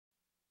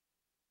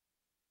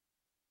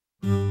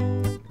Take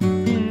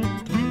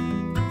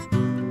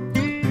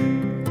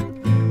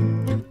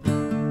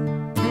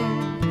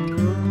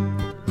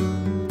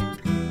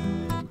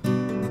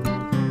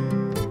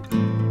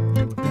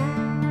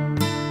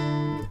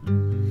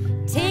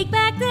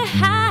back the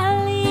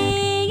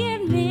holly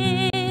and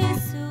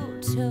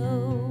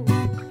mistletoe,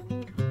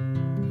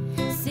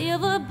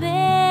 silver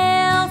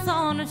bells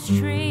on a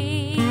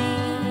string.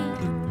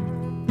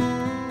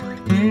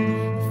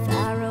 If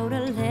I wrote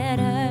a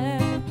letter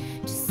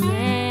to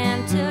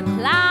Santa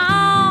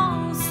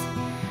Claus,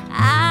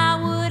 I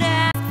would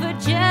ask for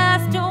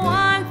just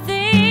one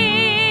thing.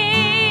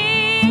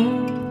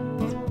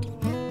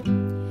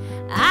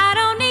 I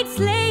don't need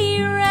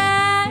sleigh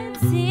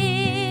rides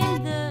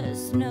in the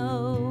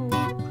snow.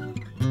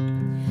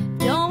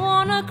 Don't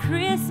want a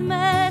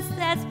Christmas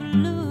that's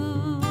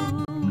blue.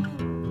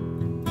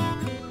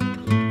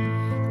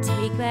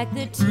 Take back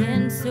the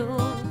tinsel,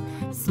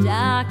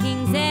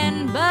 stockings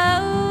and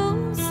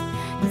bows,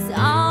 'cause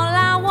all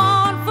I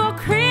want for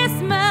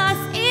Christmas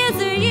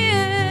is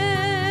you.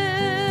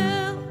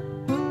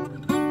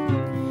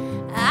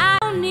 I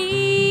don't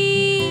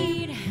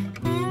need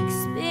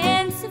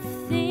expensive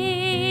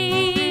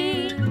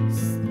things,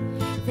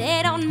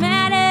 they don't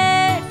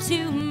matter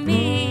to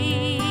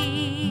me.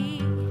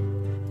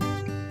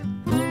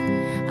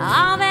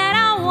 All that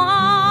I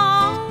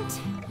want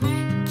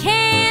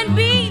can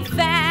be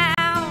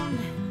found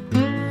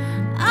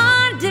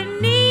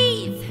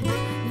underneath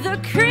the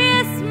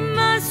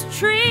Christmas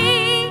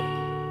tree.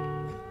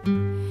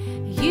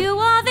 You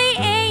are the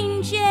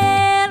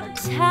angel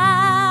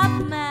atop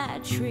my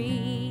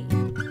tree.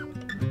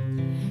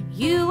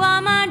 You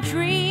are my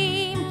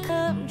dream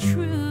come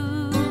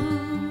true.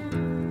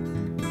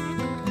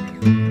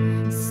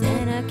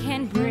 Santa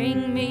can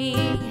bring me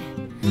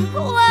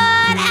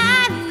what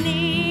I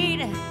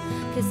need,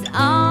 'cause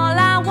all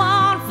I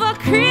want for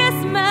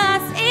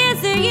Christmas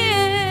is you.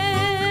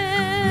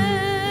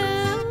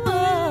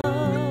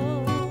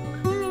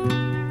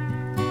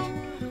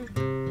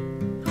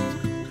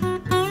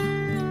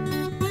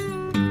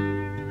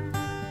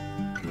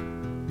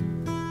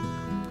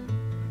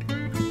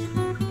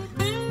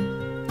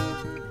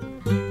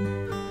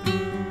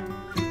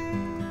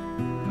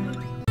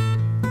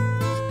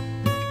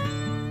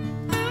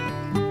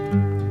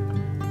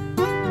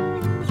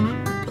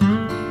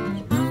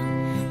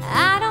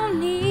 I don't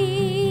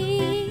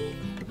need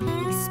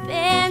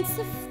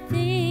expensive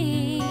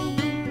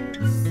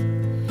things,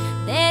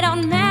 they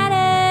don't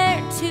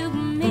matter to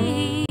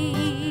me.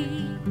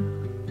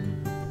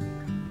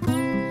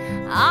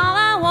 All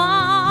I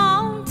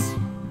want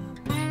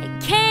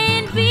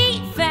can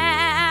be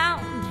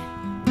found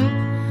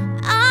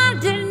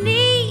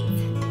underneath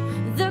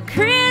the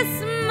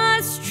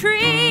Christmas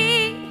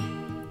tree.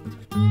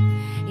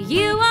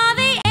 You are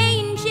the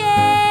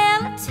angel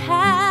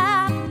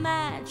atop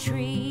my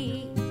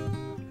tree.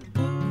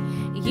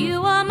 You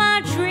are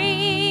my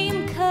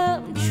dream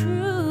come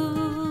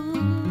true.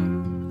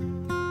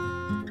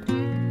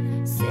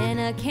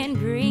 Santa can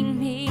bring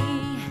me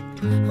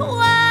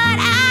what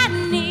I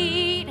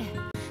need,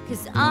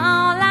 'cause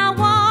all I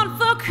want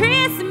for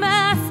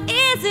Christmas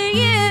is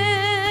you.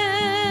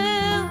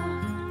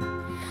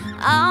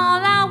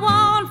 All I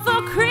want for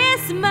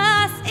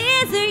Christmas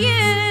is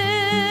you.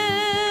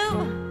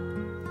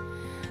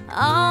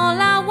 All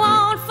I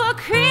want for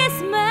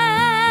Christmas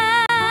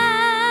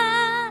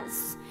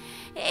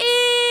is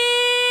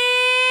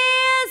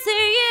you.